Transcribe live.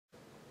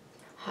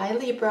Hi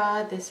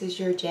Libra, this is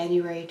your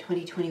January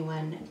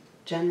 2021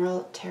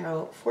 General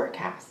Tarot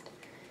Forecast.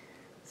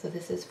 So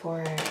this is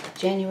for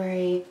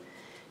January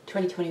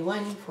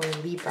 2021 for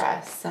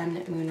Libra,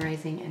 Sun, Moon,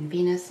 Rising, and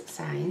Venus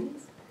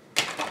signs.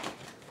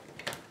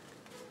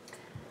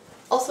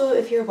 Also,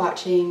 if you're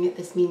watching,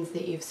 this means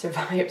that you've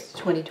survived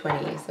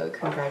 2020, so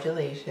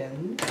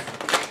congratulations.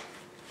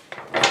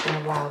 It's been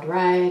a wild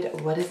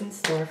ride. What is in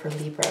store for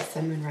Libra,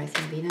 Sun, Moon,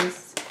 Rising,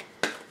 Venus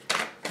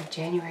for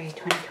January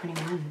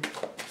 2021?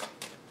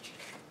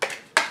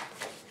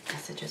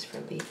 Messages for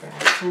Libra,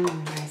 Sun,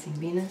 Moon, Rising,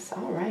 Venus.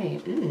 All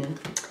right.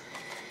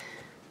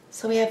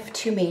 So we have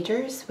two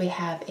majors. We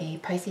have a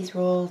Pisces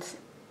ruled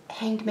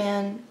Hanged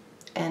Man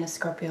and a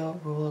Scorpio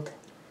ruled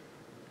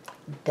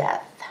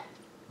Death.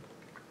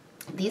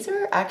 These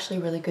are actually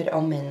really good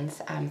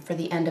omens for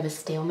the end of a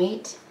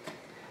stalemate,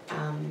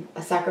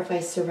 a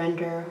sacrifice,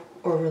 surrender,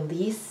 or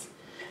release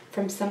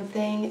from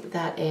something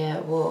that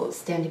will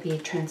stand to be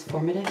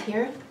transformative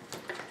here.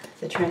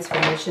 The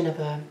transformation of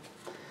a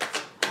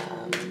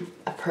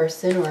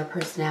person or a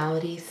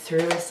personality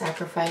through a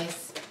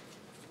sacrifice,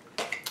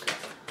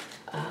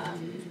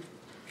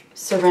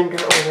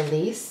 surrender or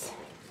release.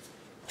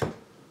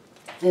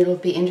 It'll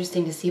be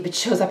interesting to see if it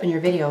shows up in your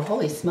video.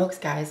 Holy smokes,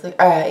 guys.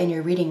 Look, in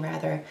your reading,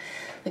 rather.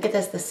 Look at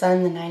this, the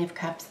Sun, the Nine of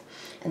Cups,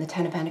 and the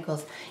Ten of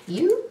Pentacles.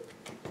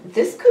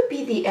 This could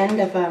be the end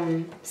of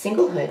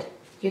singlehood.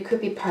 You could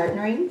be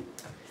partnering.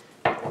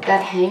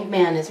 That Hanged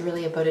Man is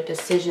really about a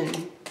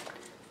decision.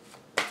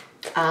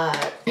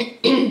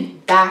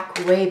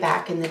 Way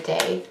back in the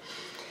day,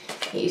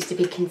 it used to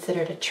be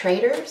considered a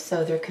traitor,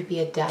 so there could be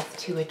a death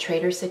to a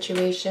traitor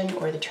situation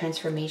or the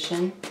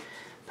transformation.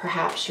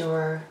 Perhaps you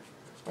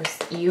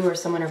or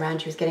someone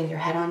around you is getting their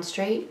head on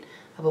straight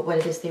about what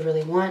it is they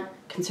really want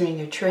concerning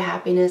their true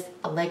happiness,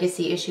 a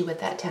legacy issue with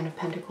that Ten of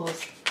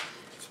Pentacles.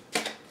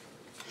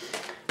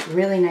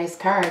 Really nice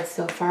cards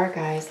so far,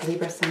 guys.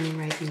 Libra, Sun, Moon,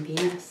 Rising,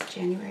 Venus,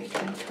 January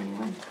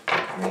 2021.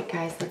 All right,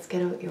 guys, let's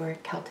get out your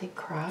Celtic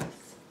cross.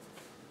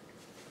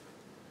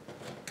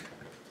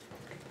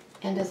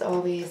 And as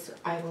always,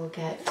 I will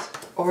get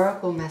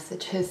oracle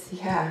messages.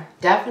 Yeah,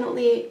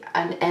 definitely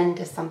an end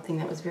to something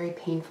that was very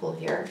painful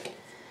here.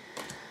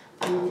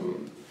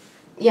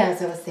 Yeah,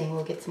 as I was saying,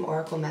 we'll get some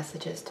oracle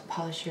messages to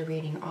polish your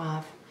reading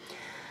off.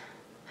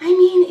 I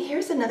mean,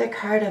 here's another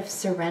card of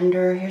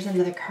surrender. Here's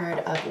another card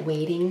of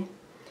waiting.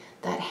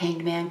 That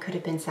Hanged Man could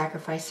have been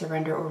sacrifice,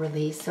 surrender, or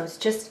release. So it's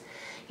just,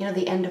 you know,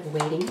 the end of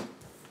waiting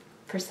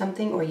for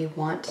something, or you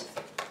want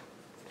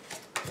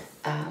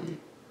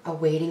a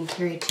waiting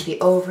period to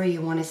be over. You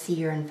want to see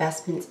your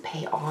investments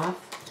pay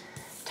off.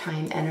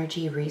 Time,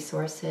 energy,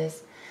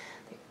 resources.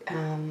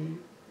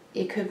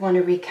 You could want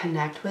to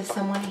reconnect with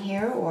someone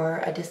here,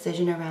 or a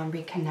decision around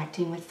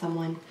reconnecting with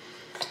someone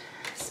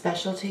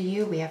special to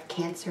you. We have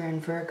Cancer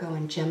and Virgo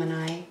and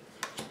Gemini,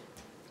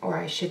 or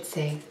I should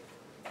say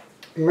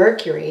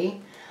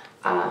Mercury.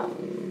 Well,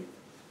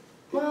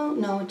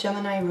 no,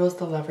 Gemini rules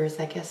the lovers.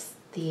 I guess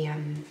the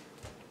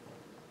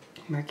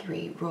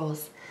Mercury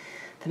rules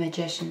the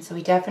Magician. So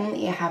we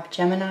definitely have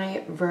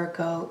Gemini,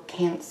 Virgo,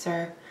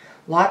 Cancer,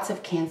 lots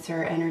of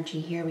Cancer energy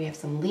here. We have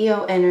some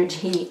Leo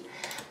energy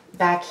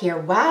back here.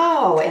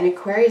 Wow, and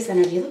Aquarius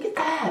energy. Look at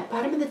that.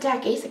 Bottom of the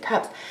deck, Ace of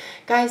Cups.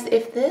 Guys,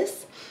 if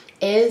this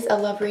is a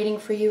love reading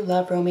for you,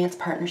 love, romance,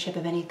 partnership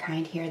of any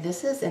kind here,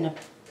 this is an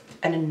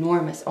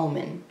enormous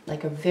omen,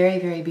 like a very,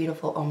 very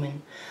beautiful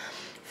omen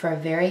for a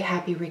very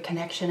happy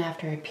reconnection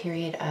after a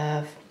period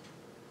of,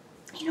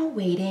 you know,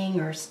 waiting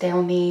or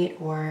stalemate,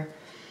 or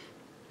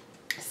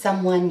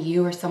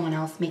you or someone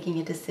else making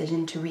a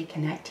decision to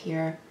reconnect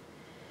here.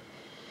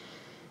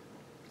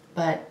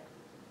 But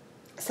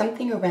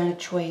something around a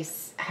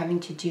choice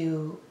having to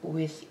do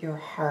with your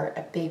heart,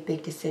 a big,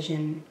 big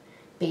decision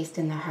based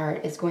in the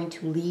heart, is going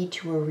to lead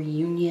to a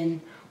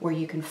reunion where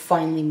you can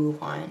finally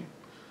move on.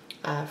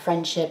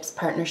 Friendships,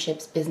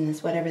 partnerships,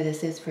 business, whatever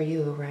this is for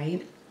you,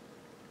 right?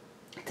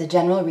 It's a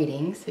general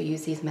reading, so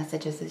use these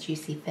messages as you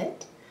see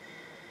fit.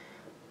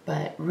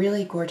 But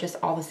really gorgeous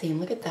all the same.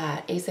 Look at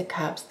that, Ace of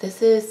Cups.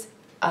 This is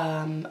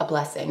a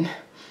blessing.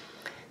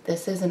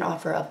 This is an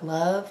offer of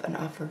love, an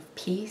offer of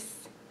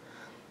peace.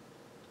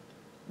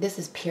 This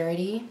is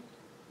purity.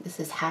 This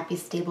is happy,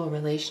 stable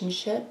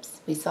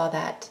relationships. We saw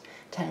that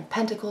Ten of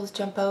Pentacles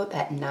jump out,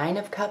 that Nine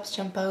of Cups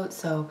jump out.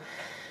 So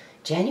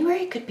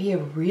January could be a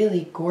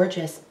really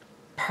gorgeous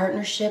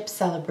partnership,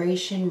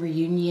 celebration,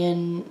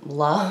 reunion,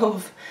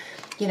 love,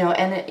 you know,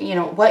 and you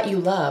know, what you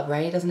love,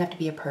 right? It doesn't have to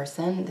be a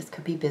person. This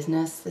could be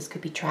business. This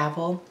could be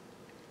travel.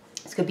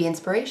 This could be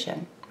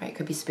inspiration, right? It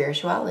could be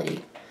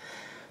spirituality.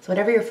 So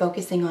whatever you're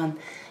focusing on,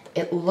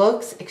 it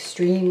looks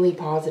extremely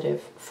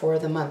positive for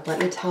the month, let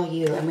me tell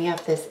you. And we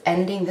have this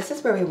ending. This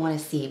is where we want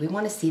to see. We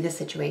want to see the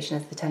situation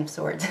as the Ten of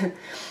Swords.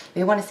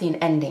 We want to see an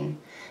ending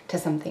to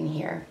something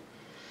here.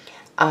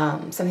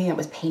 Something that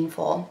was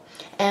painful.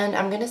 And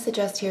I'm going to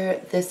suggest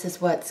here, this is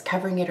what's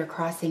covering it or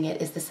crossing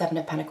it, is the Seven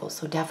of Pentacles.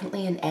 So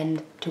definitely an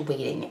end to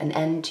waiting, an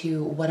end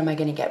to what am I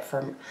going to get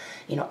from,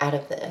 you know, out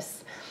of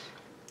this,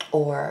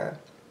 or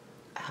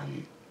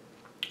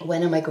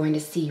When am I going to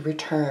see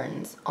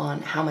returns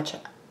on how much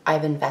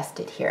I've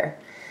invested here?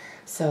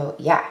 So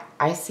yeah,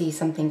 I see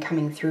something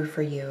coming through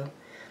for you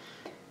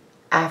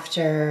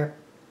after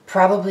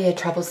probably a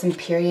troublesome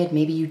period.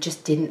 Maybe you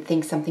just didn't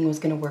think something was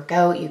going to work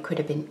out. You could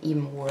have been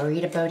even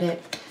worried about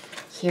it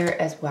here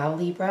as well,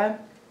 Libra.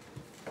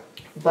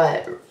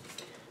 But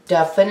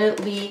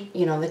definitely,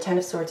 you know, the Ten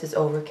of Swords is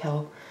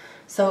overkill.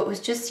 So it was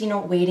just, you know,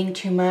 waiting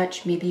too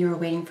much. Maybe you were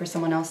waiting for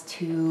someone else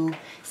to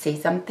say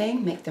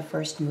something, make the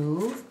first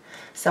move.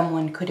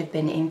 Someone could have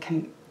been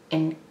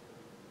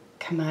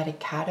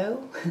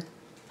incommunicado,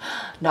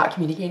 not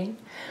communicating.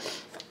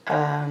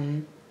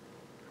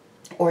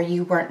 Or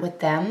you weren't with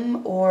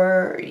them,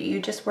 or you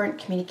just weren't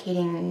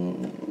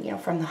communicating, you know,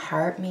 from the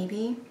heart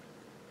maybe.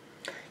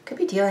 Could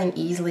be dealing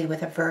easily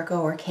with a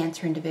Virgo or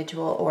Cancer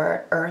individual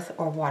or earth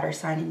or water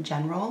sign in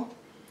general,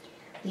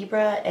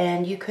 Libra.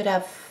 And you could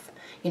have,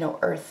 you know,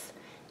 earth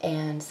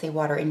and say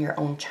water in your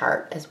own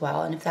chart as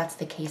well. And if that's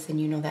the case, then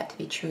you know that to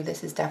be true.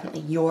 This is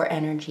definitely your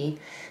energy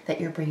that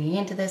you're bringing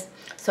into this.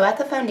 So at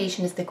the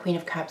foundation is the Queen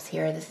of Cups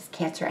here. This is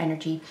Cancer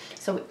energy.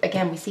 So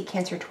again, we see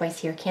Cancer twice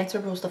here. Cancer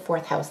rules the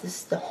 4th house.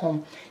 This is the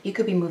home. You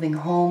could be moving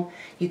home.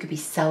 You could be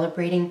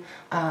celebrating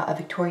a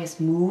victorious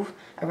move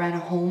around a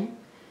home.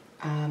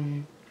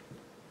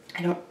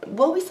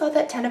 Well, we saw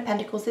that 10 of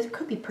Pentacles. This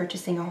could be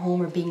purchasing a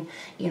home or being,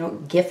 you know,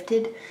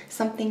 gifted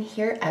something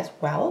here as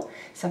well.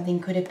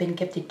 Something could have been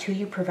gifted to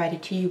you,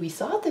 provided to you. We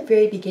saw at the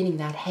very beginning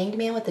that Hanged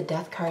Man with the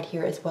Death card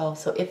here as well.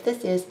 So if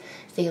this is,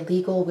 say, a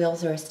legal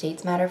wills or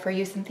estates matter for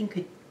you, something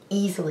could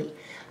easily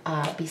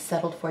be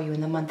settled for you in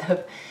the month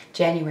of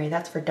January.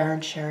 That's for darn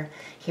sure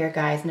here,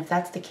 guys. And if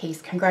that's the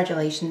case,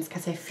 congratulations,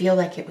 because I feel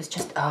like it was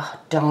just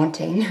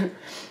daunting,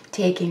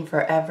 taking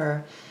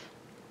forever.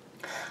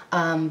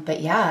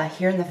 But yeah,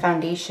 here in the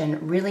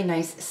foundation, really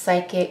nice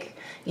psychic,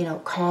 you know,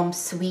 calm,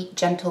 sweet,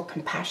 gentle,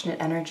 compassionate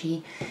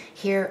energy.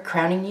 Here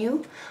crowning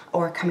you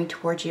or coming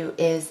towards you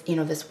is, you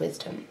know, this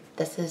wisdom.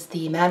 This is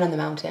the man on the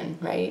mountain,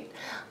 right?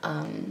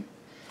 You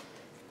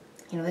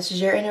know, this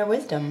is your inner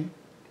wisdom.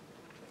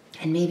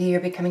 And maybe you're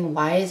becoming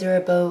wiser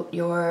about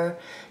your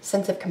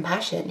sense of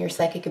compassion, your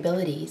psychic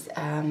abilities,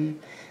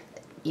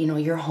 you know,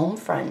 your home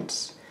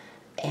front.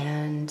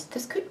 And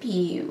this could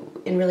be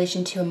in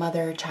relation to a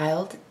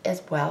mother-child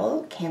as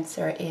well.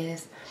 Cancer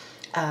is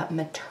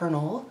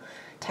maternal,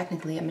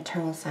 technically a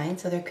maternal sign.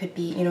 So there could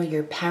be, you know,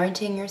 you're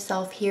parenting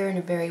yourself here in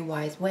a very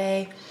wise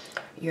way.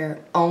 Your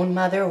own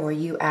mother or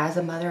you as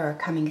a mother are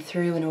coming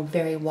through in a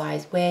very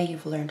wise way.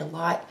 You've learned a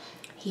lot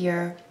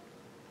here.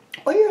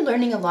 Or you're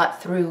learning a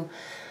lot through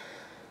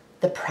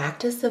the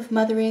practice of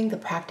mothering, the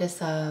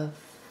practice of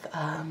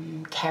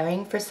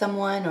caring for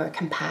someone or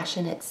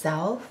compassion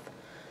itself.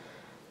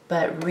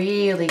 But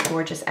really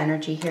gorgeous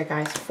energy here,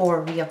 guys,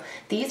 for real.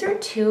 These are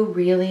two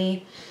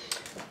really,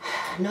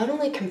 not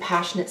only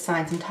compassionate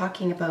signs. I'm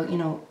talking about, you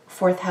know,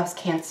 4th house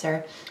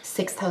Cancer,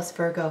 6th house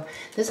Virgo.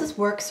 This is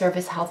work,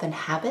 service, health, and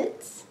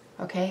habits,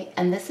 okay?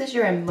 And this is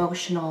your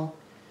emotional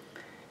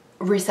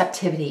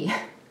receptivity.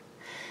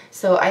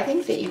 So I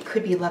think that you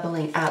could be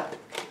leveling up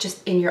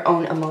just in your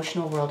own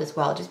emotional world as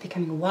well, just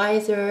becoming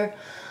wiser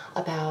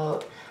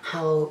about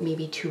how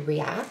maybe to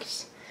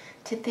react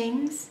to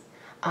things.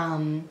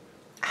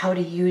 How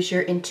to use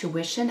your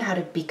intuition, how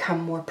to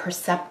become more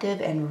perceptive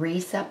and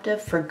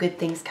receptive for good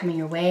things coming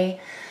your way.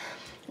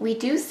 We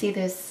do see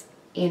this,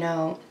 you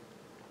know,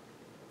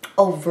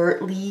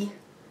 overtly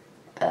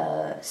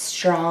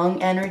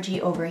strong energy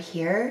over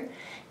here.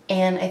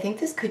 And I think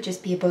this could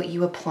just be about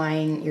you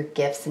applying your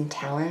gifts and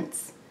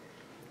talents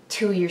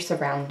to your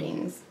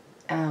surroundings.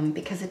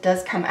 Because it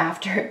does come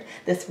after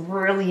this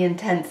really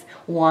intense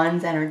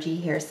Wands energy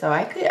here. So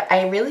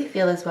I really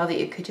feel as well that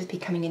you could just be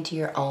coming into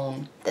your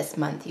own this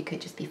month. You could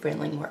just be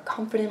feeling more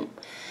confident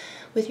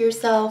with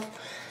yourself,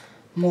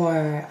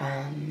 more,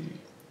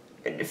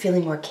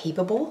 feeling more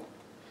capable,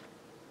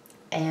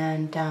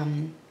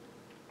 and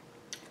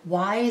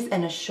wise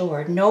and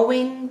assured,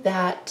 knowing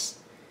that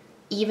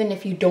even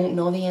if you don't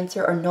know the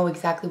answer or know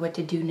exactly what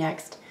to do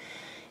next,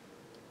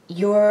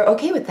 you're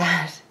okay with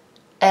that.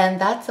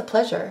 And that's a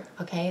pleasure,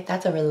 okay?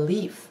 That's a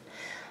relief.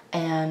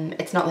 And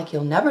it's not like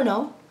you'll never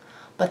know,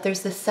 but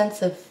there's this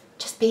sense of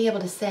just being able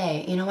to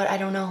say, you know what, I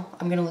don't know,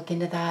 I'm gonna look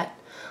into that.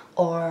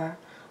 Or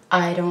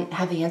I don't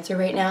have the answer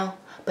right now,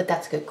 but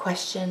that's a good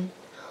question.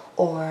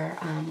 Or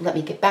let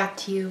me get back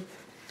to you.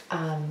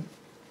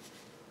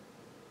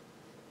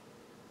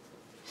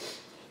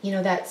 You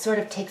know, that sort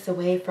of takes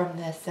away from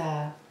this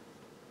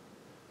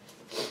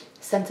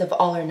sense of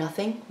all or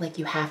nothing, like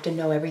you have to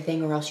know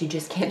everything or else you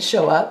just can't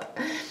show up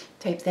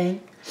type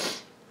thing.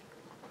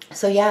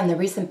 So yeah, in the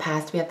recent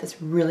past, we have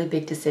this really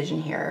big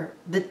decision here.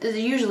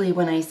 Usually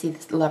when I see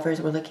this lovers,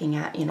 we're looking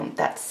at, you know,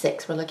 that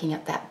 6, we're looking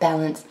at that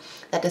balance,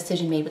 that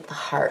decision made with the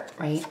heart,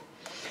 right?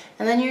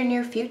 And then your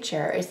near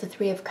future is the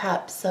 3 of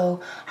Cups.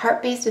 So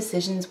heart-based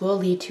decisions will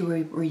lead to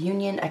a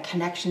reunion, a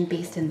connection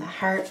based in the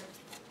heart.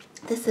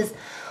 This is,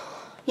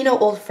 you know,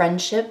 old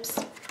friendships,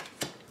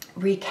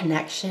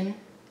 reconnection.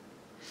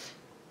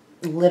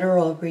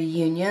 literal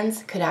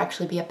reunions. Could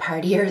actually be a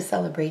party or a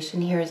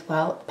celebration here as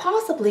well,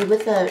 possibly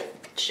with a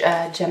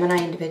Gemini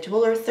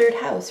individual, or third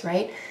house,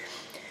 right?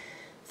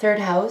 Third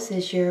house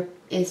is your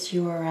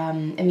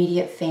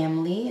immediate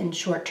family and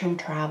short-term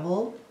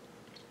travel,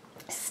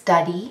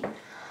 study,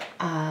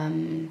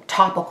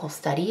 topical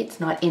study. It's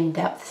not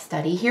in-depth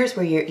study. Here's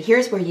where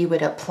you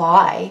would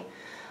apply,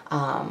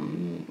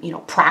 you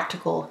know,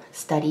 practical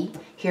study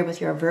here with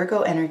your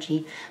Virgo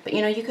energy. But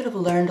you know, you could have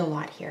learned a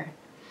lot here,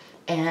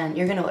 and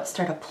you're going to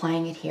start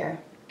applying it here.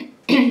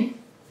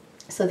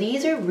 So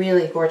these are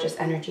really gorgeous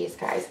energies,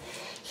 guys.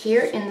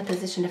 Here in the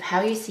position of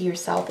how you see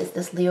yourself is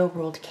this Leo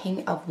ruled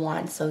King of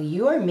Wands. So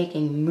you are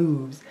making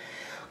moves.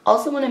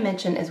 Also want to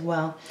mention as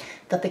well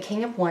that the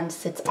King of Wands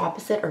sits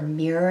opposite or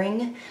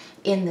mirroring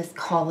in this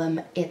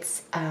column.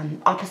 It's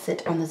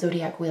opposite on the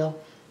zodiac wheel,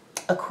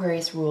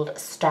 Aquarius ruled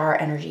star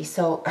energy.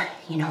 So,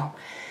 you know,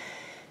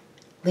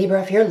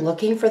 Libra, if you're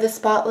looking for the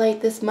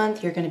spotlight this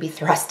month, you're going to be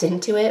thrust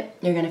into it.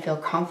 You're going to feel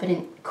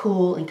confident,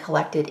 cool, and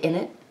collected in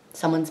it.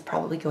 Someone's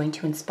probably going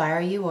to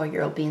inspire you, or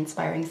you'll be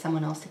inspiring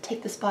someone else to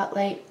take the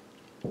spotlight,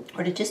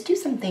 or to just do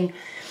something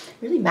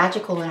really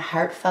magical and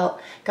heartfelt.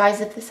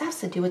 Guys, if this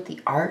has to do with the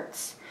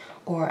arts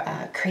or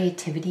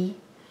creativity,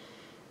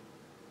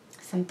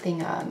 something,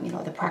 you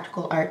know, the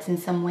practical arts in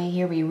some way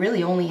here, we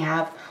really only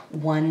have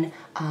one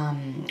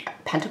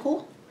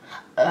pentacle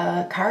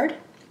card.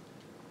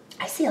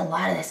 I see a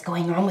lot of this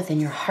going on within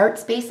your heart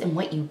space and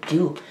what you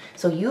do.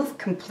 So you've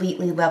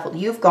completely leveled.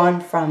 You've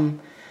gone from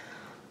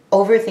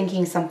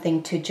overthinking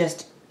something to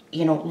just,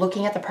 you know,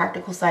 looking at the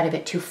practical side of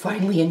it to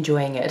finally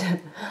enjoying it.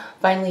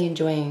 Finally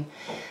enjoying,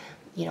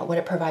 you know, what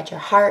it provides your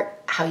heart,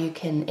 how you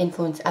can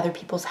influence other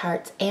people's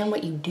hearts, and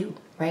what you do,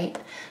 right?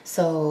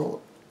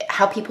 So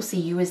how people see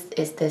you is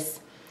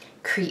this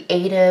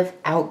creative,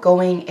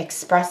 outgoing,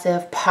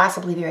 expressive,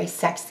 possibly very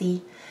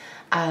sexy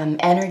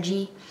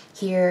energy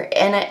here.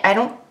 And I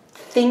don't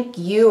think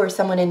you or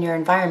someone in your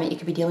environment, you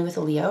could be dealing with a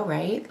Leo,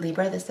 right?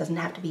 Libra, this doesn't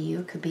have to be you.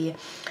 It could be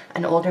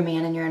an older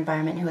man in your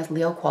environment who has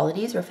Leo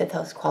qualities or fifth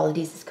house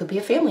qualities. This could be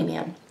a family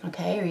man,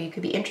 okay? Or you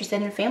could be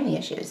interested in family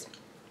issues.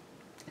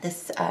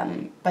 This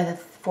by the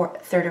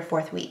third or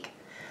fourth week.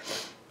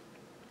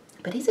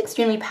 But he's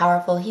extremely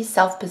powerful. He's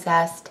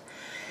self-possessed.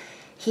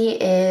 He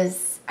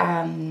is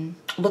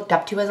looked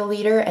up to as a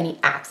leader, and he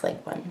acts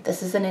like one.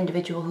 This is an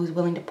individual who's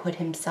willing to put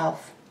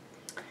himself.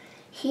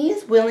 He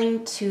is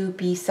willing to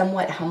be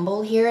somewhat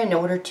humble here in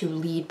order to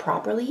lead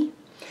properly.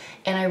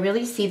 And I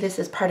really see this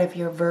as part of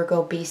your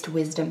Virgo-based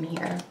wisdom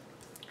here.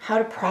 How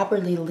to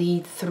properly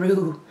lead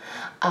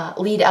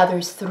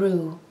others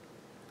through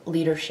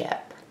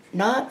leadership.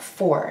 Not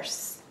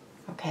force,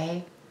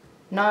 okay?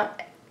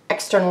 Not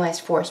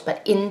externalized force,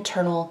 but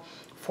internal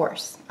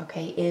force,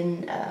 okay?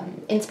 In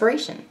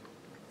inspiration.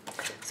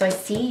 So I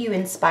see you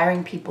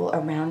inspiring people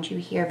around you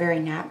here very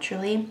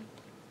naturally.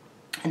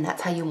 And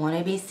that's how you want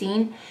to be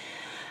seen.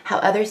 How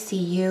others see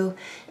you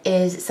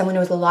is someone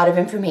with a lot of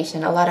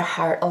information, a lot of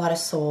heart, a lot of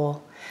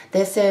soul.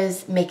 This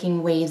is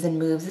making waves and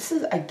moves. This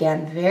is,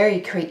 again, very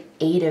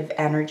creative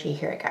energy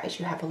here, guys.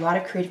 You have a lot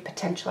of creative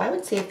potential. I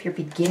would say if you're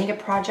beginning a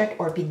project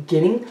or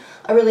beginning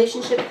a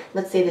relationship,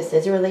 let's say this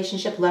is a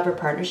relationship, love, or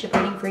partnership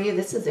reading for you,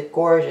 this is a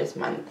gorgeous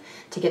month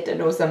to get to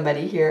know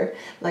somebody here.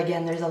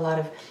 Again, there's a lot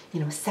of, you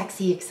know,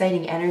 sexy,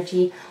 exciting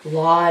energy, a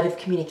lot of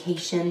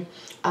communication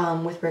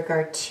with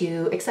regard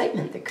to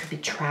excitement. There could be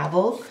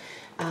travel.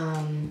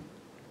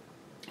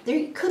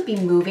 There could be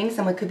moving.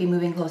 Someone could be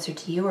moving closer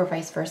to you or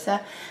vice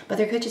versa. But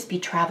there could just be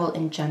travel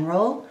in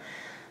general.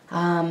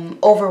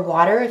 Over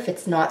water if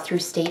it's not through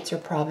states or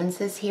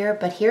provinces here.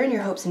 But here in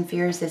your hopes and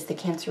fears is the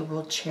Cancer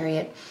ruled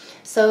Chariot.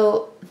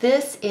 So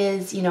this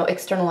is, you know,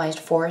 externalized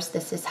force.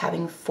 This is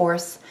having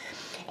force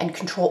and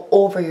control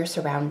over your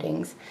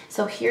surroundings.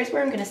 So here's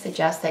where I'm going to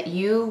suggest that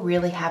you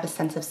really have a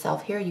sense of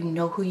self here. You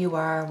know who you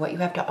are, what you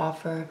have to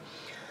offer.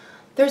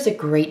 There's a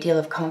great deal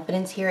of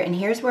confidence here. And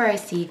here's where I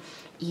see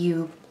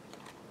you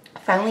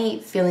finally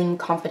feeling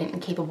confident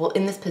and capable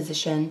in this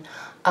position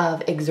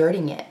of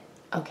exerting it,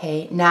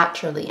 okay,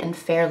 naturally and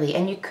fairly.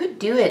 And you could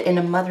do it in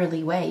a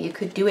motherly way. You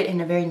could do it in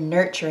a very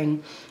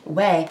nurturing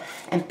way.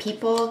 And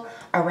people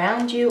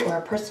around you or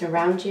a person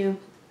around you,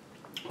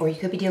 or you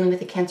could be dealing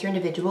with a Cancer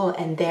individual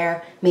and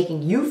they're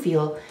making you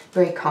feel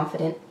very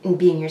confident in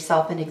being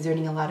yourself and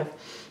exerting a lot of,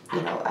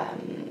 you know,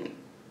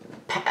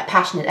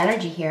 passionate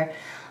energy here.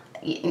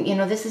 You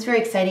know, this is very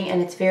exciting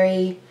and it's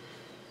very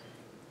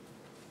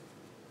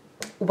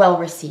well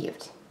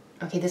received.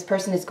 Okay, this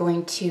person is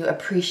going to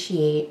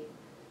appreciate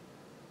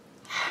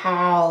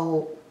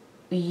how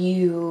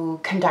you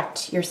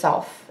conduct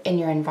yourself in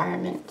your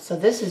environment. So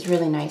this is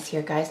really nice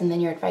here, guys. And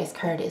then your advice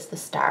card is the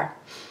Star.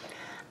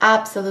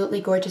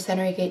 Absolutely gorgeous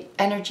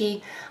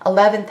energy.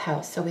 11th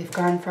house. So we've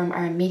gone from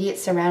our immediate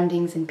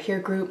surroundings and peer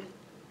group,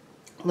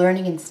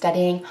 learning and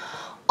studying,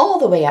 all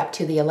the way up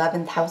to the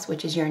 11th house,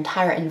 which is your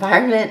entire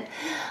environment.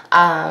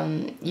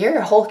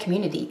 Your whole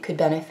community could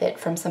benefit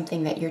from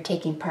something that you're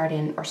taking part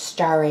in or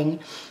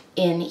starring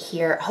in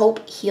here.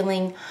 Hope,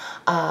 healing,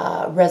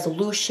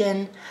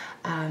 resolution,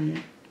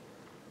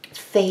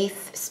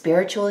 faith,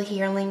 spiritual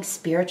healing,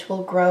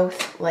 spiritual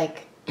growth.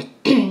 Like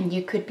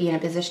you could be in a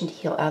position to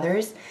heal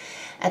others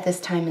at this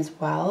time as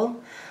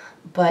well.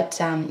 But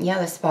yeah,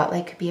 the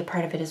spotlight could be a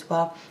part of it as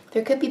well.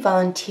 There could be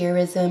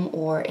volunteerism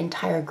or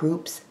entire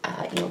groups,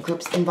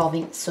 groups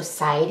involving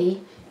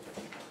society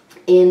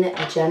in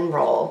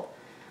general.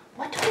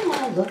 What do I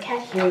want to look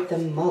at here the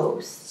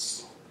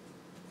most?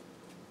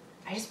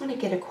 I just want to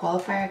get a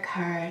qualifier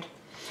card.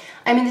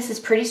 I mean, this is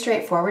pretty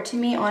straightforward to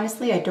me,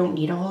 honestly. I don't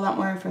need a whole lot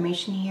more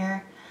information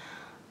here.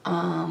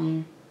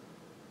 Tell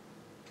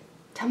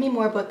me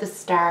more about the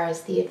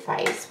stars, the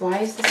advice. Why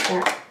is the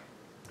star?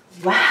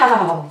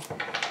 Wow.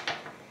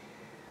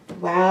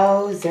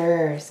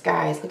 Wowzers,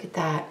 guys, look at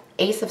that.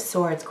 Ace of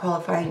Swords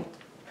qualifying,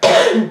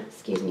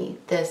 excuse me,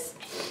 this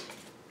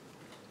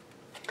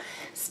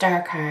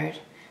star card.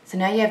 So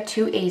now you have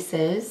two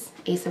aces,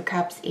 Ace of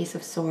Cups, Ace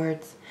of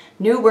Swords.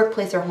 New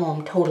workplace or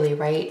home, totally,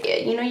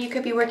 right? You know, you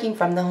could be working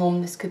from the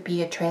home. This could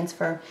be a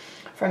transfer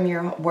from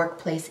your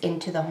workplace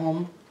into the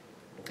home.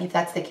 If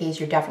that's the case,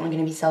 you're definitely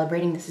going to be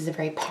celebrating. This is a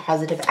very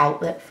positive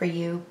outlet for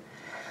you.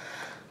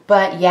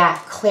 But yeah,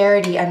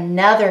 clarity,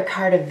 another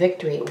card of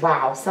victory.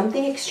 Wow,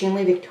 something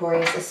extremely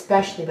victorious,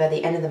 especially by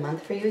the end of the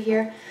month for you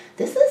here.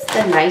 This is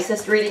the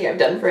nicest reading I've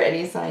done for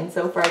any sign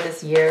so far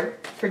this year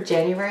for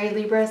January,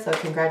 Libra. So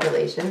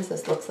congratulations.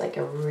 This looks like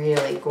a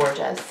really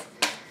gorgeous,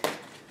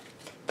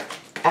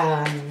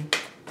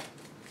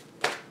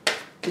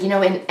 you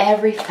know, in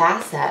every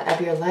facet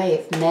of your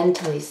life,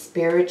 mentally,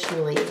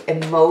 spiritually,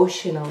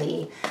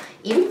 emotionally,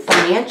 even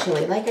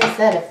financially. Like I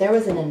said, if there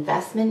was an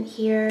investment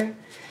here,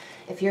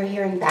 if you're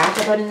hearing back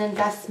about an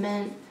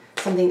investment,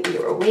 something that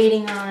you were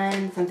waiting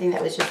on, something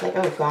that was just like,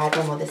 oh God,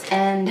 when will this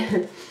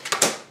end?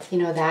 You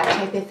know, that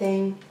type of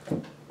thing.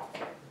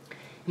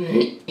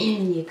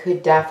 You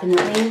could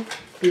definitely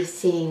be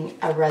seeing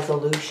a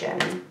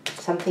resolution,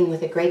 something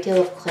with a great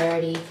deal of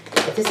clarity.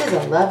 If this is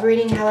a love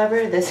reading,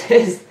 however,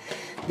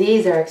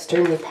 these are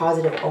extremely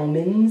positive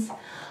omens.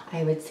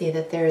 I would say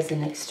that there is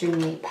an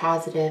extremely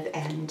positive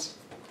and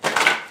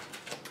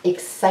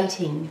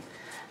exciting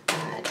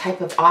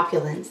type of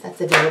opulence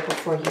that's available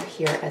for you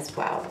here as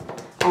well.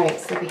 All right,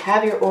 so we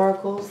have your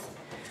oracles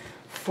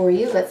for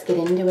you. Let's get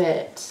into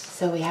it.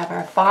 So we have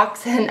our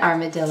fox and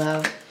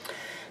armadillo.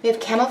 We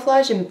have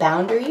camouflage and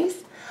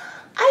boundaries.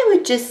 I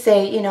would just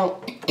say, you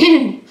know,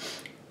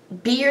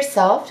 be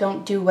yourself.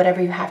 Don't do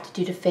whatever you have to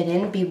do to fit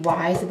in. Be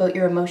wise about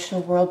your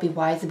emotional world. Be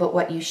wise about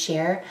what you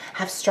share.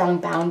 Have strong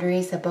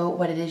boundaries about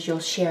what it is you'll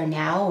share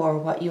now or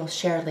what you'll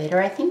share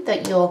later. I think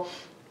that you'll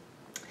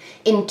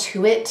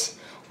intuit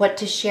what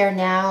to share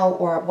now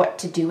or what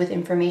to do with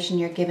information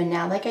you're given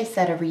now. Like I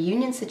said, a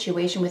reunion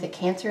situation with a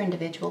Cancer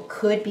individual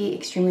could be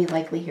extremely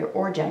likely here,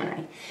 or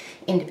Gemini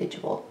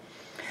individual.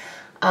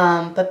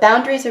 But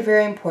boundaries are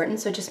very important,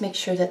 so just make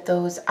sure that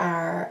those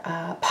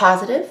are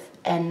positive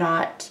and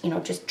not, you know,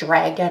 just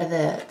dragged out of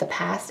the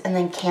past. And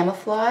then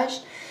camouflage,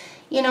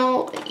 you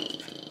know,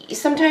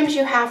 sometimes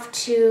you have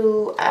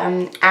to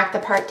act the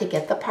part to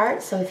get the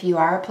part. So if you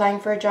are applying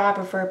for a job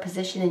or for a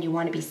position and you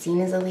want to be seen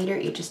as a leader,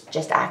 you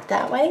just act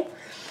that way,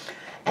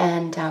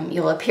 and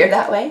you'll appear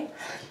that way.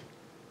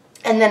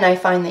 And then I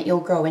find that you'll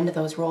grow into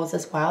those roles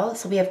as well.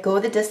 So we have go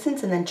the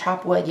distance and then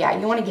chop wood. Yeah,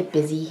 you want to get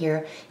busy here.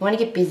 You want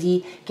to get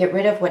busy, get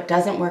rid of what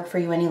doesn't work for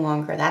you any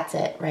longer. That's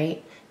it,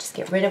 right? Just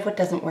get rid of what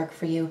doesn't work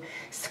for you.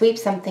 Sweep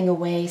something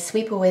away.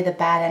 Sweep away the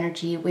bad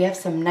energy. We have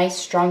some nice,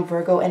 strong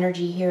Virgo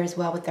energy here as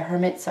well with the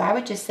Hermit. So I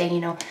would just say, you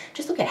know,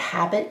 just look at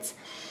habits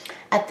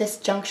at this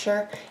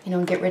juncture, you know,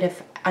 and get rid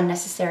of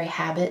unnecessary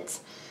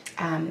habits,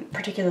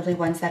 particularly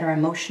ones that are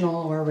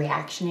emotional or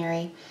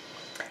reactionary.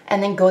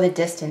 And then go the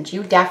distance.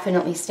 You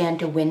definitely stand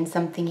to win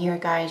something here,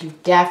 guys. You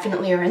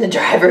definitely are in the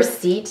driver's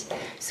seat.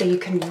 So you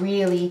can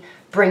really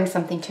bring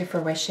something to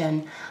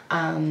fruition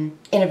in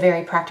a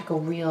very practical,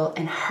 real,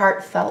 and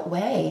heartfelt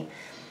way.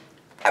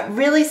 A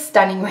really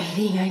stunning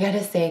reading, I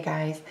gotta say,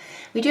 guys.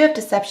 We do have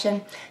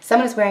deception.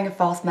 Someone is wearing a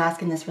false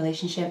mask in this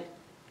relationship.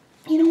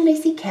 You know, when I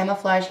see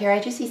camouflage here, I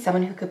just see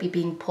someone who could be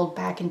being pulled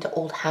back into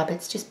old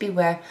habits. Just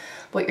beware.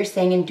 What you're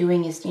saying and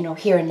doing is, you know,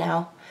 here and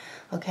now.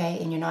 Okay,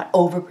 and you're not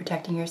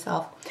overprotecting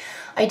yourself.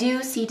 I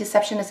do see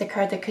deception as a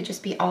card that could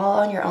just be all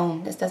on your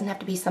own. This doesn't have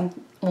to be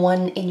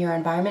someone in your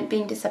environment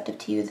being deceptive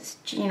to you. This,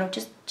 you know,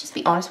 just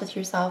be honest with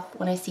yourself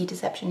when I see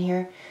deception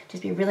here.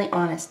 Just be really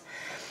honest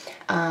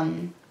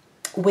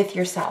with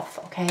yourself,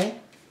 okay?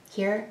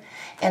 Here.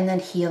 And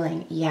then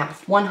healing. Yeah,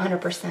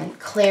 100%.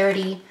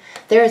 Clarity.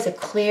 There is a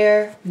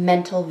clear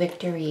mental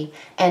victory,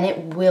 and it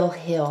will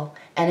heal,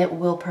 and it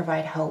will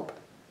provide hope.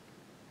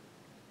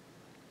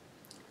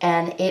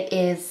 And it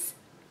is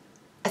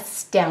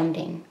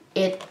astounding.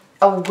 It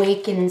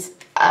awakens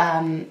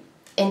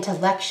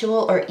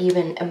intellectual or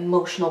even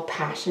emotional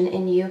passion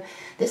in you.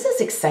 This is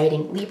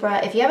exciting.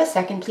 Libra, if you have a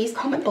second, please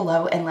comment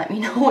below and let me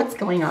know what's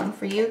going on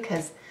for you,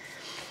 because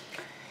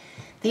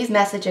these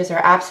messages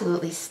are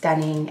absolutely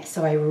stunning.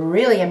 So I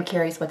really am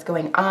curious what's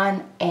going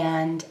on.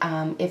 And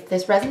if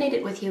this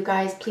resonated with you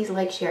guys, please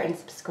like, share, and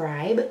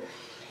subscribe.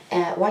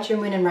 Watch your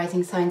moon and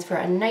rising signs for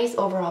a nice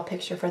overall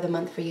picture for the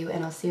month for you,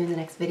 and I'll see you in the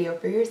next video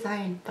for your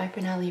sign. Bye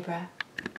for now, Libra.